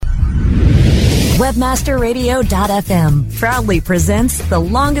Webmasterradio.fm proudly presents the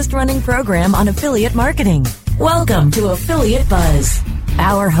longest-running program on affiliate marketing. Welcome to Affiliate Buzz.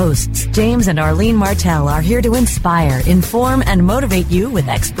 Our hosts, James and Arlene Martell, are here to inspire, inform, and motivate you with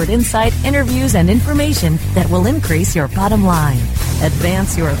expert insight, interviews, and information that will increase your bottom line.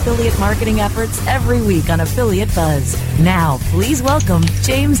 Advance your affiliate marketing efforts every week on Affiliate Buzz. Now, please welcome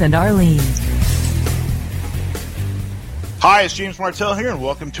James and Arlene. Hi, it's James Martell here, and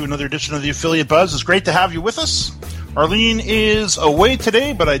welcome to another edition of the Affiliate Buzz. It's great to have you with us. Arlene is away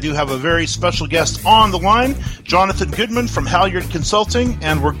today, but I do have a very special guest on the line, Jonathan Goodman from Halyard Consulting,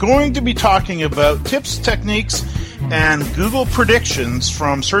 and we're going to be talking about tips, techniques, and Google predictions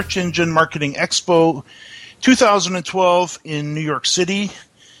from Search Engine Marketing Expo 2012 in New York City.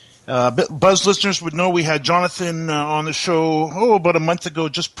 Buzz listeners would know we had Jonathan on the show about a month ago,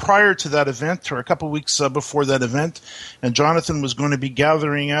 just prior to that event, or a couple of weeks before that event. And Jonathan was going to be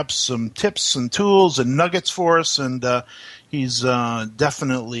gathering up some tips and tools and nuggets for us, and he's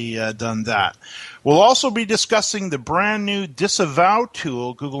definitely done that. We'll also be discussing the brand new Disavow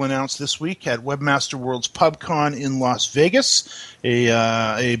tool Google announced this week at Webmaster World's PubCon in Las Vegas.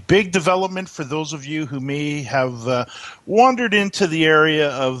 A big development for those of you who may have wandered into the area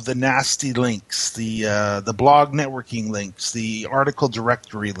of the nasty links, the blog networking links, the article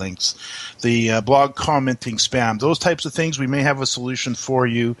directory links, the blog commenting spam, those types of things. We may have a solution for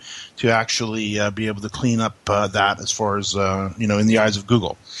you to actually be able to clean up that as far as, in the eyes of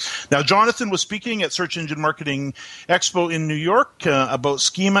Google. Now, Jonathan was speaking at Search Engine Marketing Expo in New York about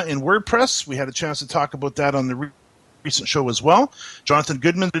Schema in WordPress. We had a chance to talk about that on the recent show as well. Jonathan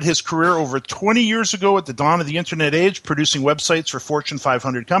Goodman did his career over 20 years ago at the dawn of the internet age, producing websites for Fortune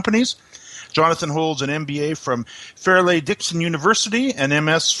 500 companies. Jonathan holds an MBA from Fairleigh-Dickinson University, an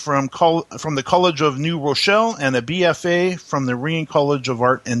MS from the College of New Rochelle, and a BFA from the Ringing College of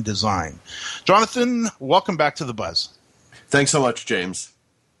Art and Design. Jonathan, welcome back to the Buzz. Thanks so much, James.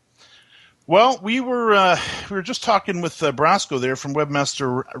 Well, we were just talking with Brasco there from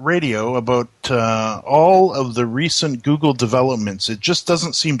Webmaster Radio about all of the recent Google developments. It just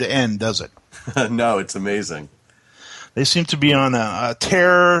doesn't seem to end, does it? No, it's amazing. They seem to be on a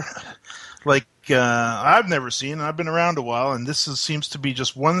tear like I've never seen. I've been around a while, and seems to be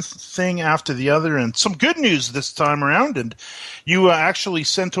just one thing after the other, and some good news this time around. And you actually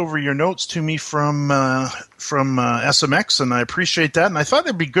sent over your notes to me from SMX, and I appreciate that. And I thought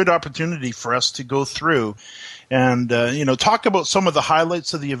it'd be a good opportunity for us to go through and talk about some of the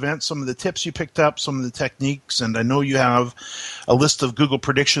highlights of the event, some of the tips you picked up, some of the techniques, and I know you have a list of Google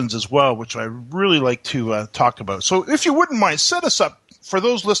predictions as well, which I really like to talk about. So if you wouldn't mind, set us up. For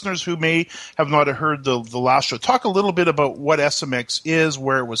those listeners who may have not heard the last show, talk a little bit about what SMX is,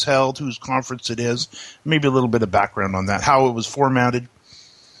 where it was held, whose conference it is, maybe a little bit of background on that, how it was formatted.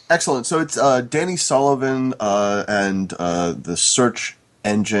 Excellent. So it's Danny Sullivan and the Search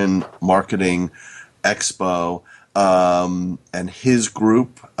Engine Marketing Expo and his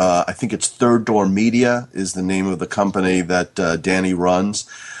group. I think it's Third Door Media is the name of the company that Danny runs.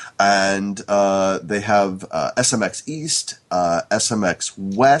 And they have SMX East, SMX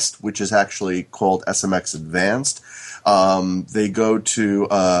West, which is actually called SMX Advanced. They go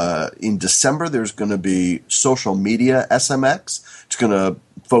to, in December, there's going to be Social Media SMX. It's going to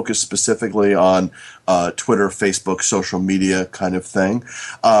focus specifically on Twitter, Facebook, social media kind of thing.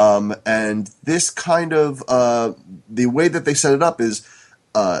 And this kind of, the way that they set it up is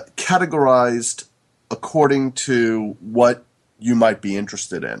categorized according to what you might be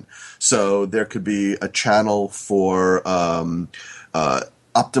interested in. So there could be a channel for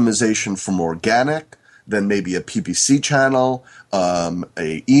optimization from organic, then maybe a PPC channel,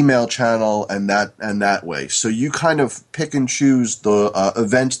 a email channel, and that way. So you kind of pick and choose the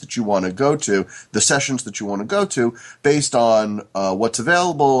events that you want to go to, the sessions that you want to go to, based on what's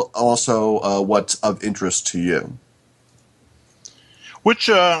available, also what's of interest to you. Which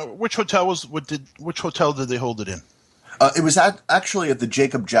hotel did they hold it in? It was actually at the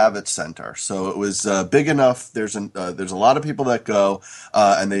Jacob Javits Center, so it was big enough. There's a lot of people that go,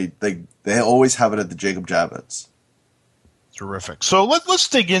 and they always have it at the Jacob Javits. Terrific. So let's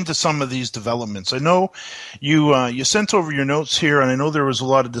dig into some of these developments. I know you sent over your notes here, and I know there was a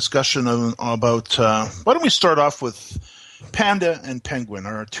lot of discussion about. Why don't we start off with Panda and Penguin,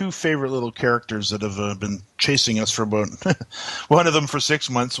 our two favorite little characters that have been chasing us for about one of them for 6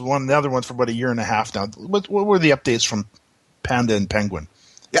 months, the other one for about a year and a half now. What were the updates from Panda and Penguin?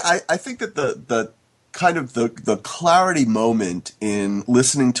 Yeah, I think that the kind of the clarity moment in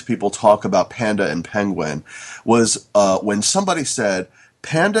listening to people talk about Panda and Penguin was when somebody said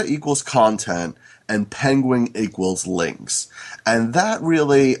Panda equals content and Penguin equals links. And that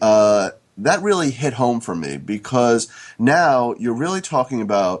really that really hit home for me, because now you're really talking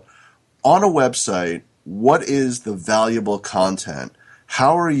about, on a website, what is the valuable content?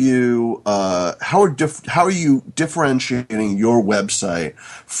 How are you differentiating your website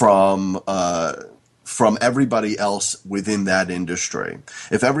from everybody else within that industry?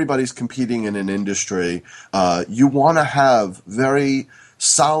 If everybody's competing in an industry, you want to have very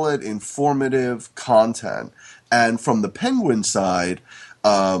solid, informative content. And from the Penguin side,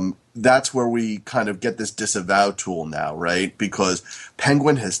 that's where we kind of get this disavow tool now, right? Because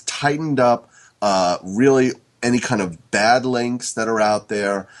Penguin has tightened up really any kind of bad links that are out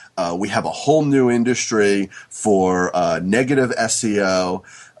there. We have a whole new industry for negative SEO.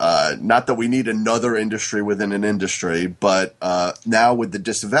 Not that we need another industry within an industry, but now with the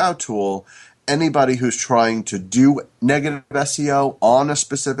disavow tool, anybody who's trying to do negative SEO on a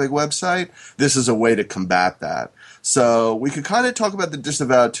specific website, this is a way to combat that. So we could kind of talk about the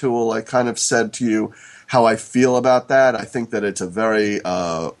disavow tool. I kind of said to you how I feel about that. I think that it's a very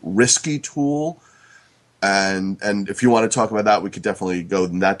risky tool. And if you want to talk about that, we could definitely go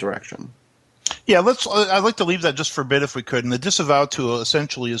in that direction. Yeah, I'd like to leave that just for a bit if we could. And the disavow tool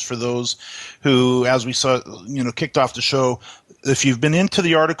essentially is for those who, as we saw, kicked off the show, if you've been into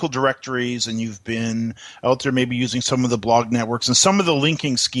the article directories and you've been out there maybe using some of the blog networks and some of the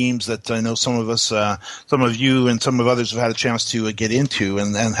linking schemes that I know some of us, some of you and some of others have had a chance to get into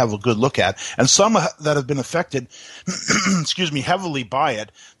and have a good look at, and some that have been affected, heavily by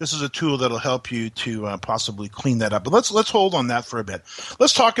it, this is a tool that'll help you to possibly clean that up. But let's hold on that for a bit.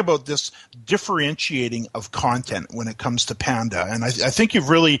 Let's talk about this differentiating of content when it comes to Panda. And I think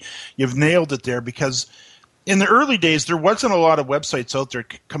you've nailed it there, because in the early days, there wasn't a lot of websites out there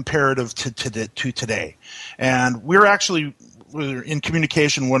comparative to today. And we're in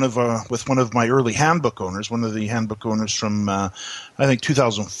communication with one of my early handbook owners, one of the handbook owners from, I think,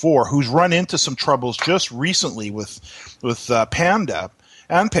 2004, who's run into some troubles just recently with Panda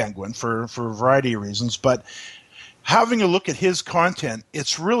and Penguin for a variety of reasons. But having a look at his content,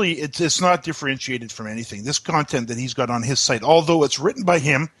 it's not differentiated from anything. This content that he's got on his site, although it's written by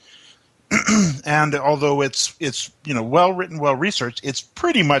him, and although it's well written, well researched, it's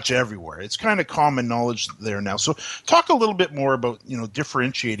pretty much everywhere. It's kind of common knowledge there now. So talk a little bit more about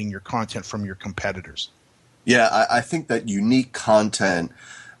differentiating your content from your competitors. Yeah, I think that unique content,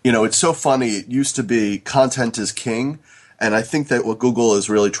 it's so funny. It used to be content is king, and I think that what Google is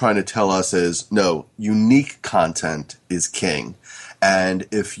really trying to tell us is, no, unique content is king. And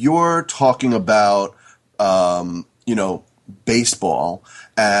if you're talking about baseball,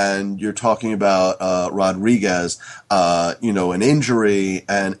 and you're talking about Rodriguez, an injury,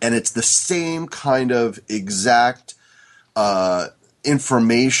 and it's the same kind of exact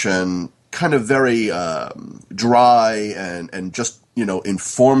information, kind of very dry and just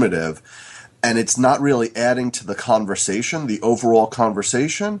informative, and it's not really adding to the conversation, the overall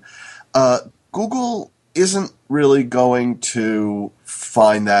conversation. Google isn't really going to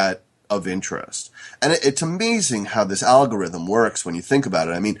find that of interest. And it's amazing how this algorithm works when you think about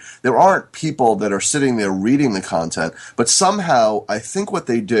it. I mean, there aren't people that are sitting there reading the content, but somehow I think what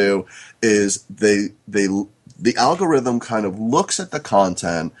they do is the algorithm kind of looks at the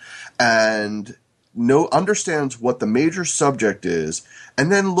content and understands what the major subject is,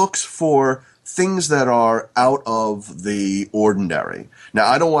 and then looks for things that are out of the ordinary. Now,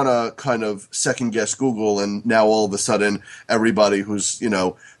 I don't want to kind of second guess Google, and now all of a sudden everybody who's,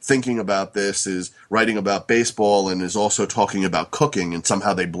 thinking about this is writing about baseball and is also talking about cooking, and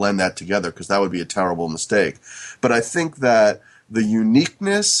somehow they blend that together, because that would be a terrible mistake. But I think that the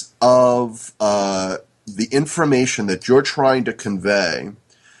uniqueness of the information that you're trying to convey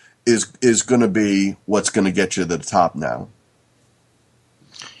is going to be what's going to get you to the top now.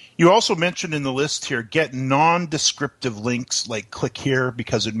 You also mentioned in the list here, get non-descriptive links like click here,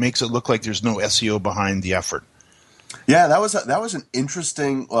 because it makes it look like there's no SEO behind the effort. Yeah, that was an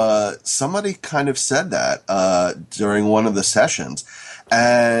interesting. Somebody kind of said that during one of the sessions,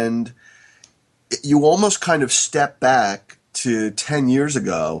 and you almost kind of step back to 10 years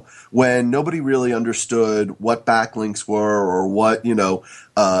ago when nobody really understood what backlinks were or what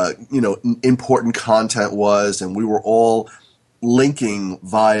important content was, and we were all linking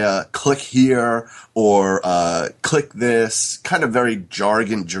via click here or click this, kind of very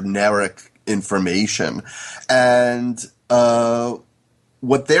generic information. And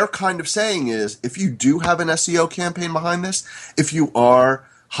what they're kind of saying is, if you do have an SEO campaign behind this, if you are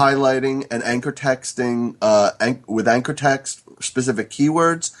highlighting and anchor texting with anchor text specific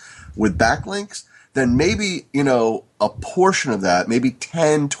keywords with backlinks, then maybe, a portion of that, maybe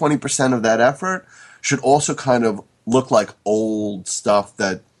 10, 20% of that effort should also kind of look like old stuff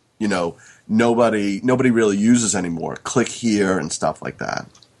that, nobody really uses anymore. Click here and stuff like that.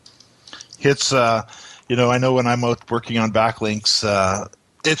 It's I know when I'm out working on backlinks,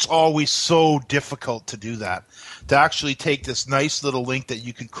 it's always so difficult to do that. To actually take this nice little link that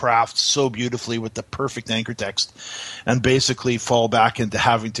you can craft so beautifully with the perfect anchor text and basically fall back into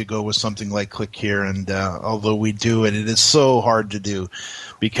having to go with something like click here. And although we do it, it is so hard to do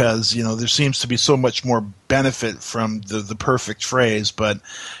because, there seems to be so much more benefit from the perfect phrase. But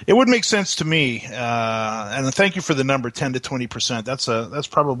it would make sense to me. And thank you for the number, 10 to 20%. That's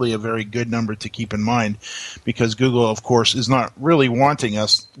probably a very good number to keep in mind because Google, of course, is not really wanting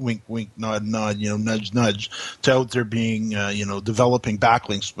us, wink, wink, nod, nod, nudge, nudge, to out there being, developing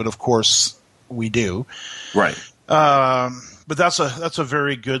backlinks, but of course we do. Right. But that's a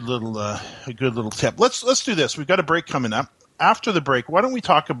very good little tip. Let's do this. We've got a break coming up. After the break, why don't we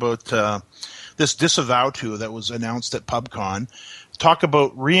talk about this disavow tool that was announced at PubCon? Talk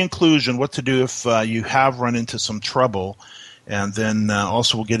about re-inclusion, what to do if you have run into some trouble, and then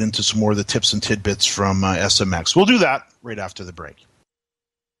also we'll get into some more of the tips and tidbits from SMX. We'll do that right after the break.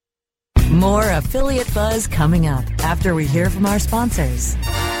 More Affiliate Buzz coming up after we hear from our sponsors.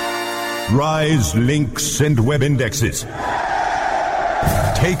 Rise links and web indexes.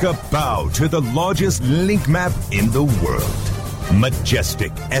 Take a bow to the largest link map in the world.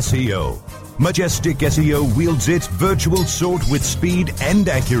 Majestic SEO. Majestic SEO wields its virtual sword with speed and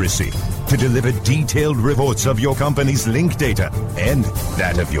accuracy to deliver detailed reports of your company's link data and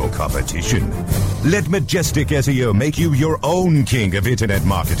that of your competition. Let Majestic SEO make you your own king of internet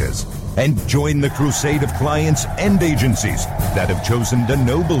marketers and join the crusade of clients and agencies that have chosen the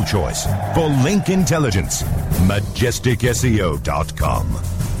noble choice for link intelligence. MajesticSEO.com.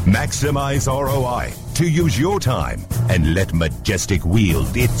 Maximize ROI to use your time and let Majestic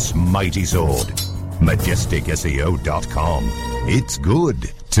wield its mighty sword. MajesticSEO.com. It's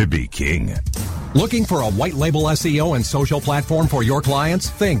good to be king. Looking for a white label SEO and social platform for your clients?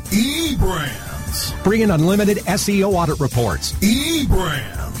 Think eBrands. Free and unlimited SEO audit reports.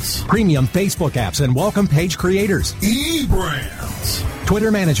 eBrands. Premium Facebook apps and welcome page creators. eBrands.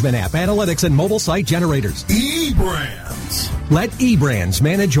 Twitter management app, analytics, and mobile site generators. eBrands. Let eBrands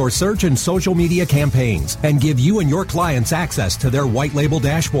manage your search and social media campaigns and give you and your clients access to their white label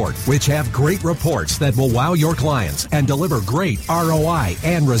dashboard, which have great reports that will wow your clients and deliver great ROI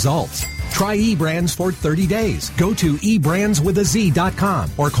and results. Try eBrands for 30 days. Go to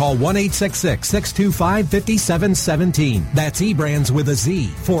eBrandsWithAZ.com or call 1-866-625-5717. That's eBrands with a Z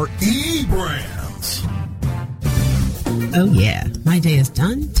for eBrands. Oh yeah, my day is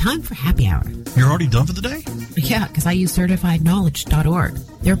done. Time for happy hour. You're already done for the day? Yeah, because I use CertifiedKnowledge.org.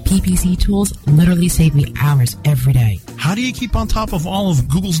 Their PPC tools literally save me hours every day. How do you keep on top of all of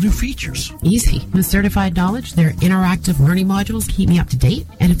Google's new features? Easy. With Certified Knowledge, their interactive learning modules keep me up to date.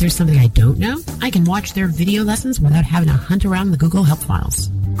 And if there's something I don't know, I can watch their video lessons without having to hunt around the Google Help files.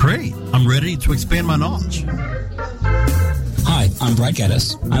 Great. I'm ready to expand my knowledge. Hi, I'm Brett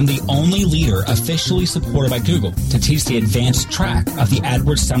Geddes. I'm the only leader officially supported by Google to teach the advanced track of the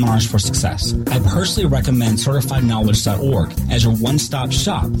AdWords Seminars for Success. I personally recommend CertifiedKnowledge.org as your one-stop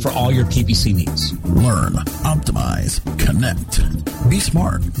shop for all your PPC needs. Learn, optimize, connect. Be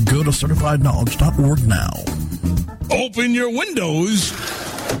smart. Go to CertifiedKnowledge.org now. Open your windows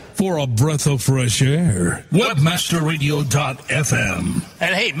for a breath of fresh air. Webmasterradio.fm.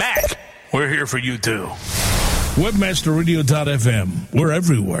 And hey, Mac, we're here for you too. Webmasterradio.fm. We're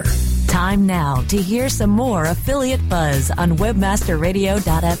everywhere. Time now to hear some more affiliate buzz on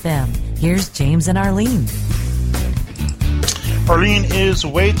Webmasterradio.fm. Here's James and Arlene. Arlene is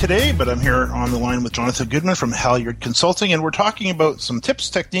away today, but I'm here on the line with Jonathan Goodman from Halyard Consulting, and we're talking about some tips,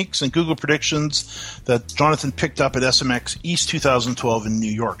 techniques, and Google predictions that Jonathan picked up at SMX East 2012 in New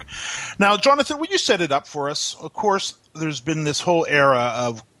York. Now, Jonathan, will you set it up for us? Of course, there's been this whole era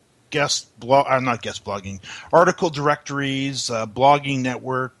of article directories, blogging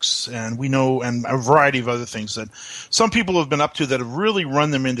networks, and we know, and a variety of other things that some people have been up to that have really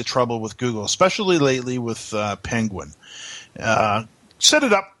run them into trouble with Google, especially lately with Penguin. Set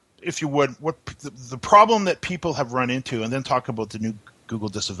it up, if you would, what the problem that people have run into, and then talk about the new Google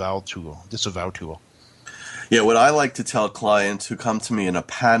disavow tool. Yeah, what I like to tell clients who come to me in a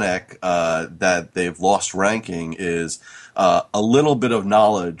panic that they've lost ranking is a little bit of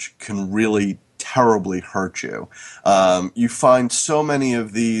knowledge can really terribly hurt you. You find so many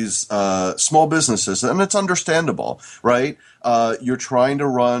of these small businesses, and it's understandable, right? You're trying to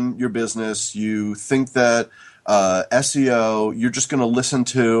run your business. You think that SEO, you're just going to listen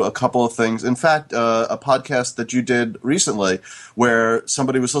to a couple of things. In fact, a podcast that you did recently where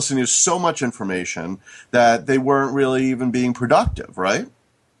somebody was listening to so much information that they weren't really even being productive, right?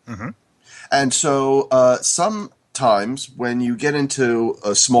 Mm-hmm. And so sometimes when you get into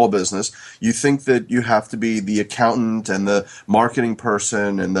a small business, you think that you have to be the accountant and the marketing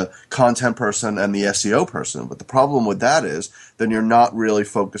person and the content person and the SEO person. But the problem with that is then you're not really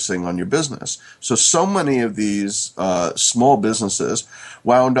focusing on your business. So many of these small businesses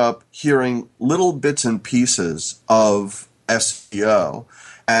wound up hearing little bits and pieces of SEO,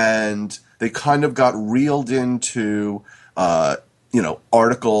 and they kind of got reeled into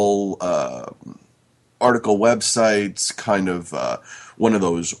article websites, kind of one of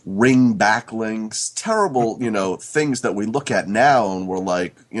those ring backlinks, terrible, things that we look at now and we're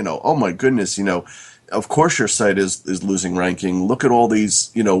like, oh my goodness, of course your site is losing ranking. Look at all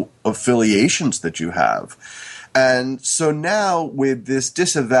these, affiliations that you have. And so now with this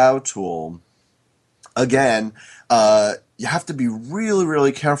disavow tool, again, you have to be really,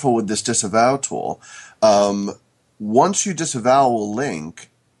 really careful with this disavow tool. Once you disavow a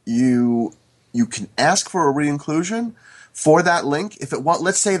link, you can ask for a reinclusion for that link. If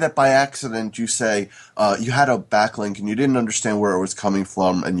let's say that by accident you say you had a backlink and you didn't understand where it was coming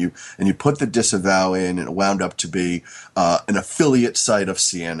from, and you put the disavow in, and it wound up to be an affiliate site of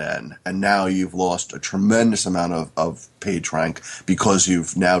CNN, and now you've lost a tremendous amount of page rank because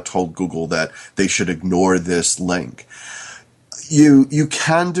you've now told Google that they should ignore this link. You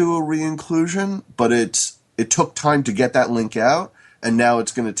can do a reinclusion, but it took time to get that link out, and now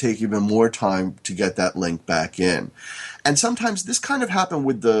it's going to take even more time to get that link back in. And sometimes this kind of happened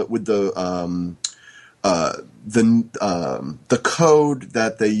with the code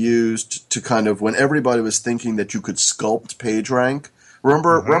that they used to kind of, when everybody was thinking that you could sculpt PageRank.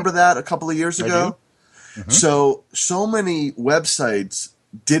 Remember that a couple of years ago? Mm-hmm. So many websites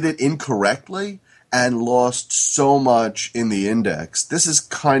did it incorrectly and lost so much in the index. This is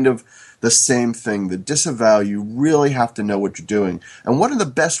kind of the same thing. The disavow, you really have to know what you're doing. And one of the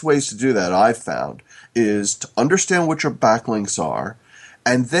best ways to do that, I've found, is to understand what your backlinks are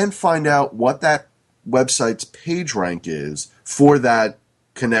and then find out what that website's page rank is for that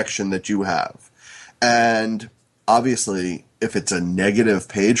connection that you have. And obviously, if it's a negative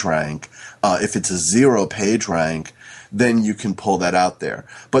page rank, if it's a 0 page rank, then you can pull that out there.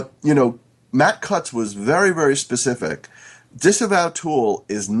 But, Matt Cutts was very, very specific. Disavow tool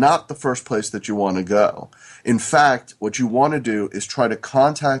is not the first place that you want to go. In fact, what you want to do is try to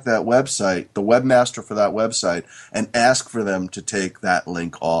contact that website, the webmaster for that website, and ask for them to take that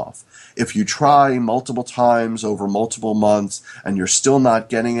link off. If you try multiple times over multiple months and you're still not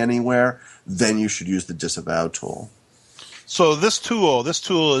getting anywhere, then you should use the disavow tool. So this tool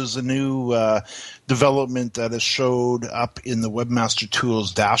is a new development that has showed up in the Webmaster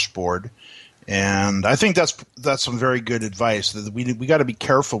Tools dashboard. And I think that's some very good advice. That we got to be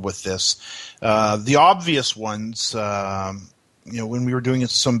careful with this. The obvious ones, when we were doing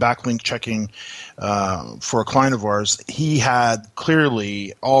some backlink checking for a client of ours, he had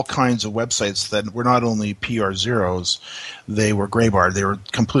clearly all kinds of websites that were not only PR zeros, they were gray barred. They were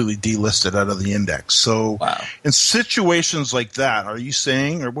completely delisted out of the index. So in situations like that, are you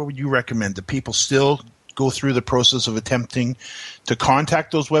saying, or what would you recommend? Do people still go through the process of attempting to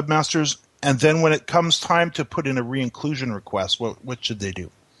contact those webmasters? And then when it comes time to put in a reinclusion request, what should they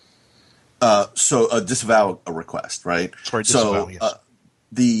do? So a disavow a request, right? Sorry, disavow, yes.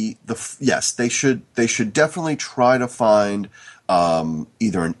 Yes, they should definitely try to find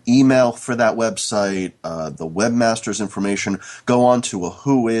either an email for that website, the webmaster's information, go on to a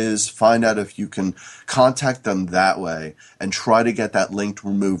Whois, find out if you can contact them that way, and try to get that link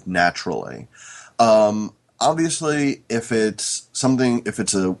removed naturally. Obviously, if it's a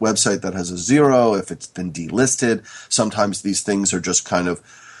website that has a 0, if it's been delisted, sometimes these things are just kind of,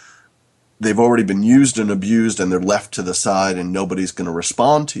 they've already been used and abused and they're left to the side and nobody's going to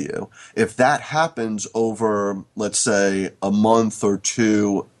respond to you. If that happens over, let's say, a month or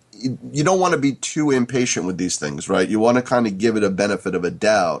two, you don't want to be too impatient with these things, right? You want to kind of give it a benefit of a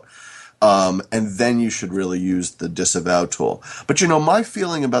doubt. And then you should really use the disavow tool. But my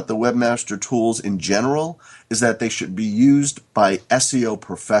feeling about the Webmaster tools in general is that they should be used by SEO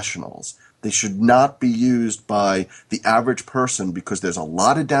professionals. They should not be used by the average person because there's a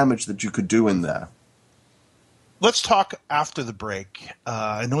lot of damage that you could do in there. Let's talk after the break.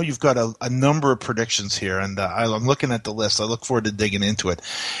 I know you've got a number of predictions here, and I'm looking at the list. I look forward to digging into it.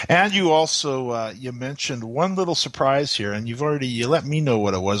 And you also you mentioned one little surprise here, and you let me know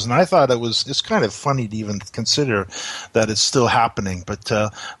what it was. And I thought it's kind of funny to even consider that it's still happening. But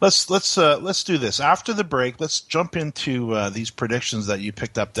let's do this after the break. Let's jump into these predictions that you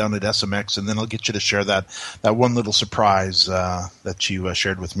picked up down at SMX, and then I'll get you to share that one little surprise that you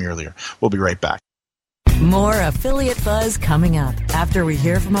shared with me earlier. We'll be right back. More Affiliate Buzz coming up after we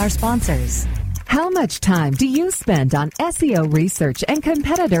hear from our sponsors. How much time do you spend on SEO research and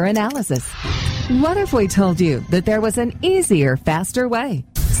competitor analysis? What if we told you that there was an easier, faster way?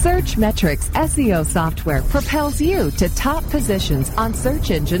 Searchmetrics SEO software propels you to top positions on search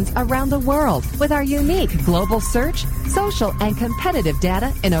engines around the world with our unique global search, social, and competitive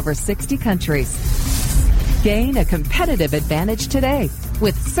data in over 60 countries. Gain a competitive advantage today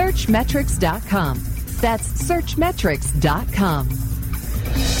with Searchmetrics.com. That's Searchmetrics.com.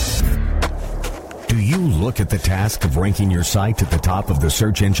 Do you look at the task of ranking your site at the top of the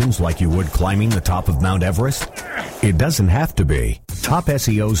search engines like you would climbing the top of Mount Everest? It doesn't have to be.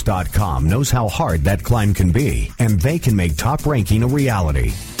 TopSEOs.com knows how hard that climb can be, and they can make top ranking a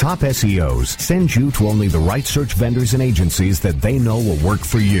reality. Top SEOs sends you to only the right search vendors and agencies that they know will work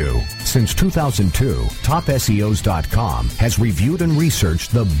for you. Since 2002, TopSEOs.com has reviewed and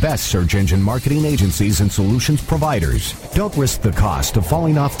researched the best search engine marketing agencies and solutions providers. Don't risk the cost of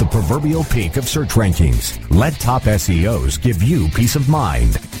falling off the proverbial peak of search rankings. Let Top SEOs give you peace of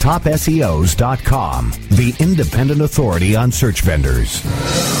mind. TopSEOs.com, the independent authority on search vendors.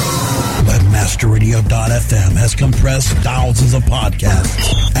 Webmasterradio.fm has compressed thousands of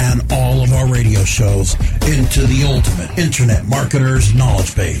podcasts and all of our radio shows into the ultimate internet marketer's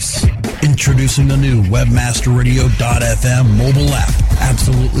knowledge base. Introducing the new Webmasterradio.fm mobile app,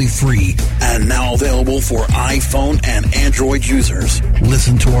 absolutely free and now available for iPhone and Android users.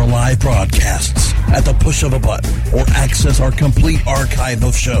 Listen to our live broadcasts at the push of a button or access our complete archive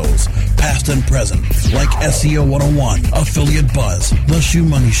of shows, past and present, like SEO 101, Affiliate Buzz, The Shoe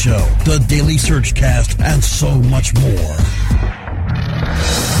Money Show, The Daily Search Cast, and so much more.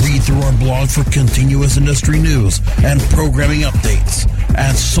 Read through our blog for continuous industry news and programming updates,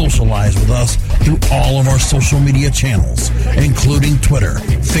 and socialize with us through all of our social media channels, including Twitter,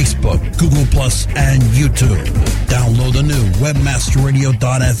 Facebook, Google+, and YouTube. Download the new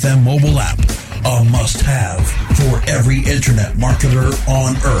Webmasterradio.fm mobile app, a must-have for every internet marketer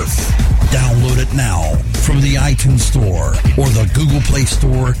on Earth. Download it now from the iTunes Store or the Google Play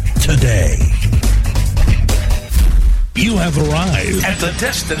Store today. You have arrived at the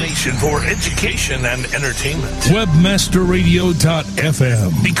destination for education and entertainment.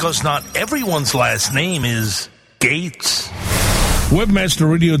 Webmasterradio.fm. Because not everyone's last name is Gates.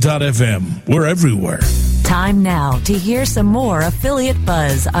 Webmasterradio.fm. We're everywhere. Time now to hear some more Affiliate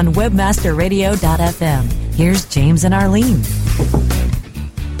Buzz on Webmasterradio.fm. Here's James and Arlene.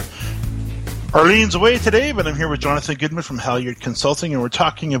 Arlene's away today, but I'm here with Jonathan Goodman from Halyard Consulting, and we're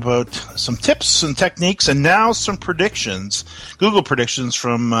talking about some tips and techniques and now some predictions, Google predictions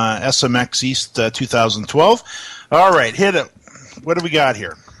from SMX East 2012. All right, hit it. What do we got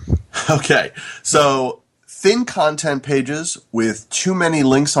here? Okay, so thin content pages with too many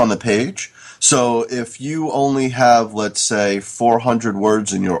links on the page. So if you only have, let's say, 400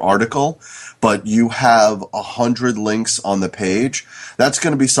 words in your article, but you have 100 links on the page, that's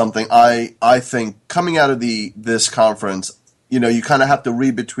going to be something I think coming out of this conference, you know, you kind of have to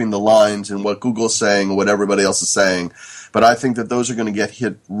read between the lines and what Google's saying and what everybody else is saying. But I think that those are going to get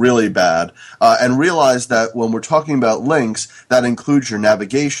hit really bad. And realize that when we're talking about links, that includes your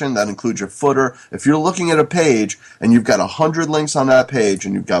navigation, that includes your footer. If you're looking at a page and you've got 100 links on that page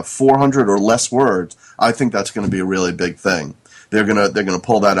and you've got 400 or less words, I think that's going to be a really big thing. They're going to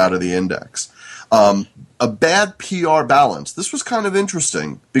pull that out of the index. A bad PR balance. This was kind of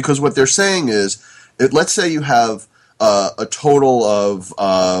interesting because what they're saying is, let's say you have a total of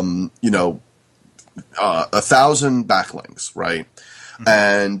 1,000 backlinks, right? Mm-hmm.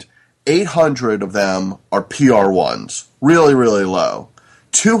 And 800 of them are PR1s, really, really low.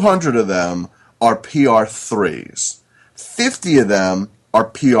 200 of them are PR3s. 50 of them are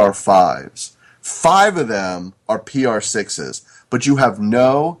PR5s. 5 of them are PR6s. But you have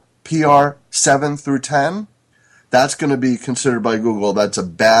no PR7 through 10, that's going to be considered by Google, that's a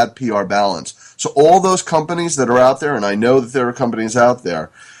bad PR balance. So all those companies that are out there, and I know that there are companies out there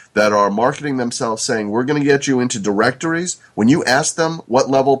that are marketing themselves saying, we're going to get you into directories. When you ask them what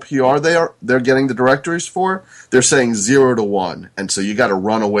level PR they're getting the directories for, they're saying 0 to 1. And so you got to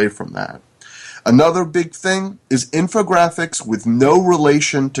run away from that. Another big thing is infographics with no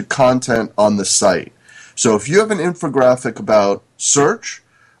relation to content on the site. So if you have an infographic about search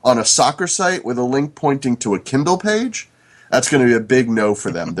on a soccer site with a link pointing to a Kindle page, that's going to be a big no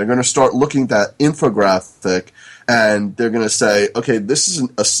for them. They're going to start looking at that infographic and they're going to say, okay, this is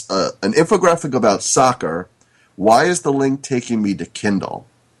an infographic about soccer. Why is the link taking me to Kindle?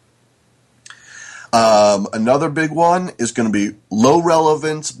 Another big one is going to be low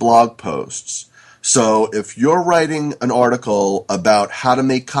relevance blog posts. So if you're writing an article about how to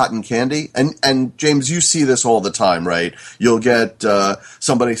make cotton candy, and James, you see this all the time, right? You'll get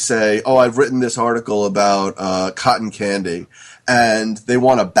somebody say, oh, I've written this article about cotton candy, and they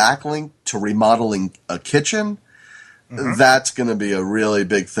want a backlink to remodeling a kitchen. Mm-hmm. That's going to be a really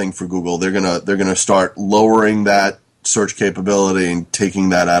big thing for Google. They're gonna start lowering that search capability and taking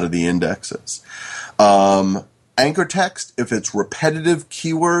that out of the indexes. Anchor text, if it's repetitive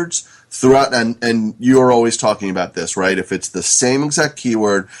keywords throughout, and you're always talking about this, right? If it's the same exact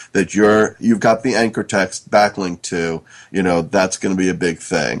keyword that you've got the anchor text backlink to, that's going to be a big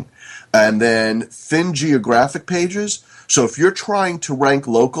thing. And then thin geographic pages. So if you're trying to rank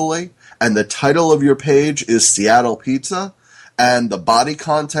locally and the title of your page is Seattle Pizza, and the body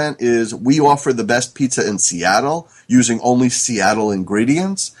content is we offer the best pizza in Seattle using only Seattle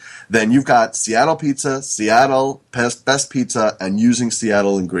ingredients, then you've got Seattle Pizza, Seattle best pizza, and using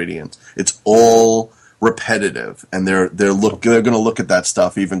Seattle ingredients. It's all repetitive, and they're going to look at that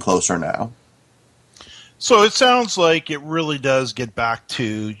stuff even closer now. So it sounds like it really does get back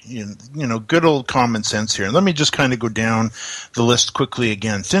to good old common sense here. Let me just kind of go down the list quickly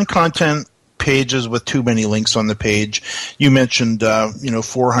again. Thin content pages with too many links on the page. You mentioned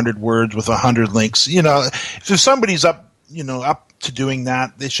 400 words with 100 links. If somebody's up to doing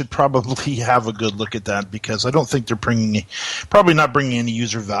that, they should probably have a good look at that, because I don't think they're probably not bringing any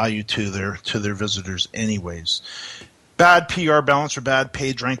user value to their visitors anyways. Bad PR balance or bad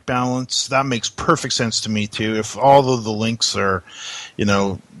page rank balance, that makes perfect sense to me too. If all of the links are,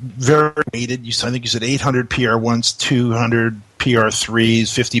 very weighted, I think you said 800 PR1s, 200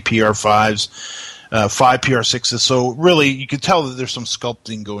 PR3s, 50 PR5s, 5 PR6s. So really, you can tell that there's some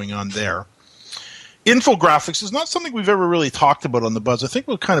sculpting going on there. Infographics is not something we've ever really talked about on the Buzz. I think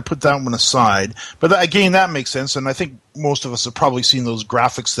we'll kind of put that one aside. But again, that makes sense, and I think most of us have probably seen those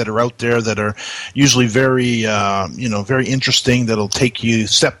graphics that are out there that are usually very, very interesting, that'll take you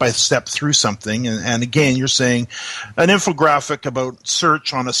step by step through something. And again, you're saying an infographic about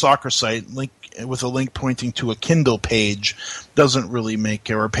search on a soccer site, with a link pointing to a Kindle page, doesn't really make,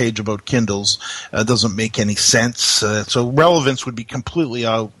 or a page about Kindles, doesn't make any sense. So relevance would be completely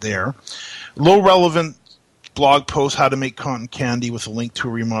out there. Low relevant blog post, how to make cotton candy with a link to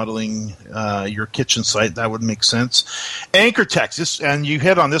remodeling your kitchen site, that would make sense. Anchor text, and you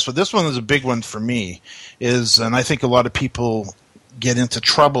hit on this one. This one is a big one for me, and I think a lot of people get into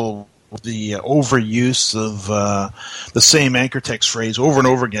trouble with the overuse of the same anchor text phrase over and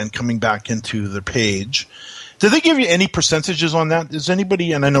over again coming back into the page. Did they give you any percentages on that? Is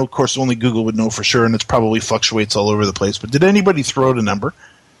anybody, and I know of course only Google would know for sure, and it probably fluctuates all over the place, but did anybody throw out a number?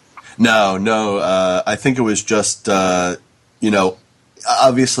 No. I think it was just, obviously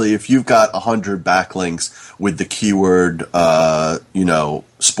if you've got 100 backlinks with the keyword,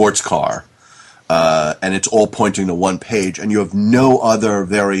 sports car, and it's all pointing to one page, and you have no other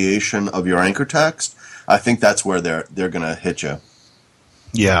variation of your anchor text, I think that's where they're going to hit you.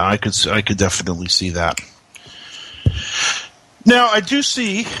 Yeah, I could definitely see that. Now, I do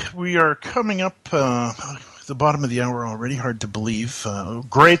see we are coming up the bottom of the hour already. Hard to believe.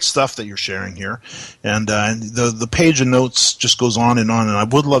 Great stuff that you're sharing here, and the page of notes just goes on, and I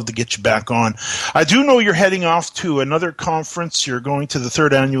would love to get you back on. I do know you're heading off to another conference. You're going to the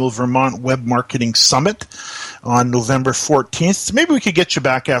 3rd Annual Vermont Web Marketing Summit on November 14th. Maybe we could get you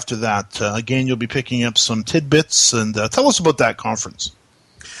back after that. Again, you'll be picking up some tidbits, and tell us about that conference.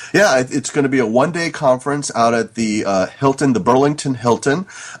 Yeah, it's going to be a one-day conference out at the Hilton, the Burlington Hilton.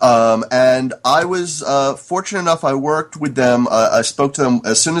 And I was fortunate enough, I worked with them. I spoke to them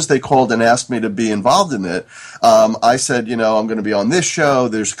as soon as they called and asked me to be involved in it. I said, I'm going to be on this show.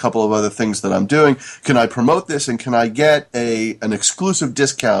 There's a couple of other things that I'm doing. Can I promote this, and can I get an exclusive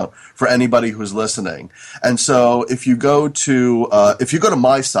discount for anybody who's listening? And so if you go to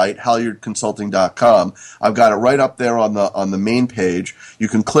my site, halyardconsulting.com, I've got it right up there on the main page. You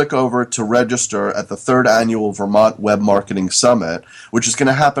can click over to register at the 3rd Annual Vermont Web Marketing Summit, which is going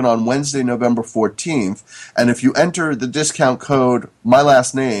to happen on Wednesday, November 14th. And if you enter the discount code, my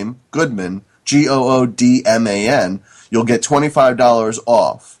last name, Goodman, Goodman, you'll get $25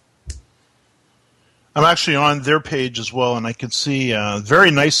 off. I'm actually on their page as well, and I can see very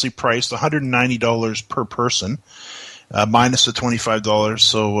nicely priced, $190 per person, minus the $25.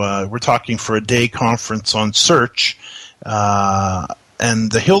 So we're talking for a day conference on search.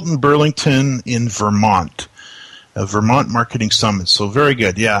 And the Hilton Burlington in Vermont. Vermont Marketing Summit. So very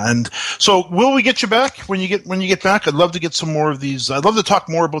good. Yeah. And so will we get you back when you get back? I'd love to get some more of these. I'd love to talk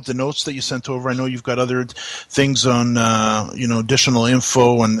more about the notes that you sent over. I know you've got other things on, additional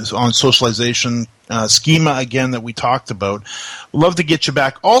info and on socialization, Schema again that we talked about. Love to get you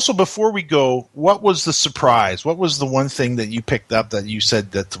back. Also, before we go, what was the surprise? What was the one thing that you picked up that you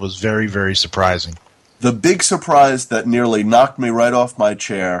said that was very, very surprising? The big surprise that nearly knocked me right off my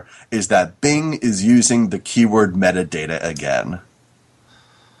chair is that Bing is using the keyword metadata again.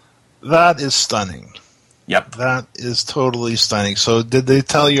 That is stunning. Yep. That is totally stunning. So did they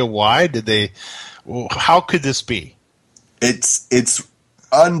tell you why? How could this be? It's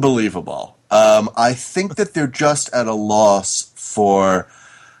unbelievable. I think that they're just at a loss for...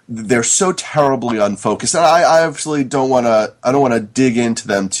 They're so terribly unfocused, and I obviously don't want to dig into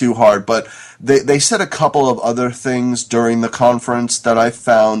them too hard. But they said a couple of other things during the conference that I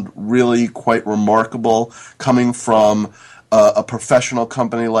found really quite remarkable, coming from a professional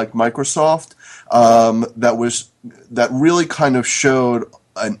company like Microsoft. That really kind of showed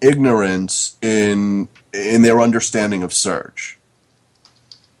an ignorance in their understanding of search.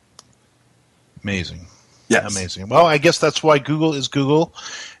 Amazing. Yes. Amazing. Well, I guess that's why Google is Google,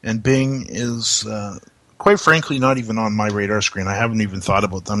 and Bing is, quite frankly, not even on my radar screen. I haven't even thought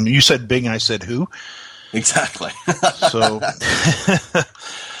about them. You said Bing, I said who? Exactly. So,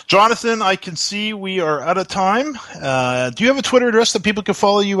 Jonathan, I can see we are out of time. Do you have a Twitter address that people can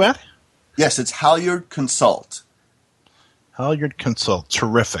follow you at? Yes, it's Halyard Consult. Halyard Consult.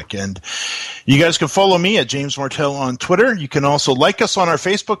 Terrific. And you guys can follow me at James Martell on Twitter. You can also like us on our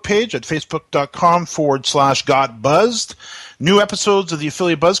Facebook page at facebook.com/Got Buzzed. New episodes of the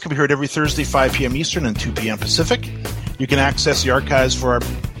Affiliate Buzz can be heard every Thursday, 5 p.m. Eastern and 2 p.m. Pacific. You can access the archives for our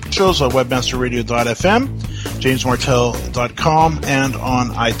shows on webmasterradio.fm, jamesmartell.com, and on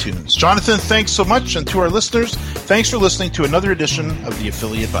iTunes. Jonathan, thanks so much. And to our listeners, thanks for listening to another edition of the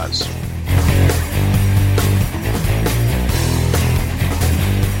Affiliate Buzz.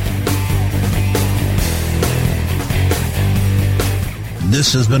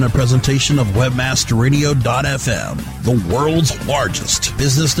 This has been a presentation of webmasterradio.fm, the world's largest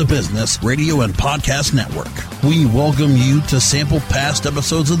business-to-business radio and podcast network. We welcome you to sample past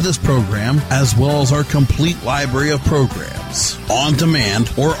episodes of this program, as well as our complete library of programs, on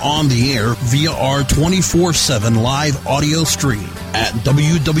demand or on the air via our 24/7 live audio stream at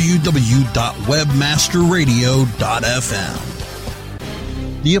www.webmasterradio.fm.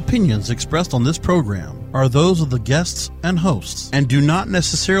 The opinions expressed on this program are those of the guests and hosts and do not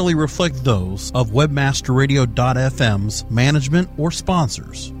necessarily reflect those of webmasterradio.fm's management or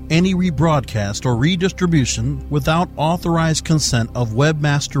sponsors. Any rebroadcast or redistribution without authorized consent of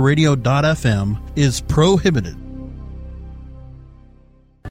webmasterradio.fm is prohibited.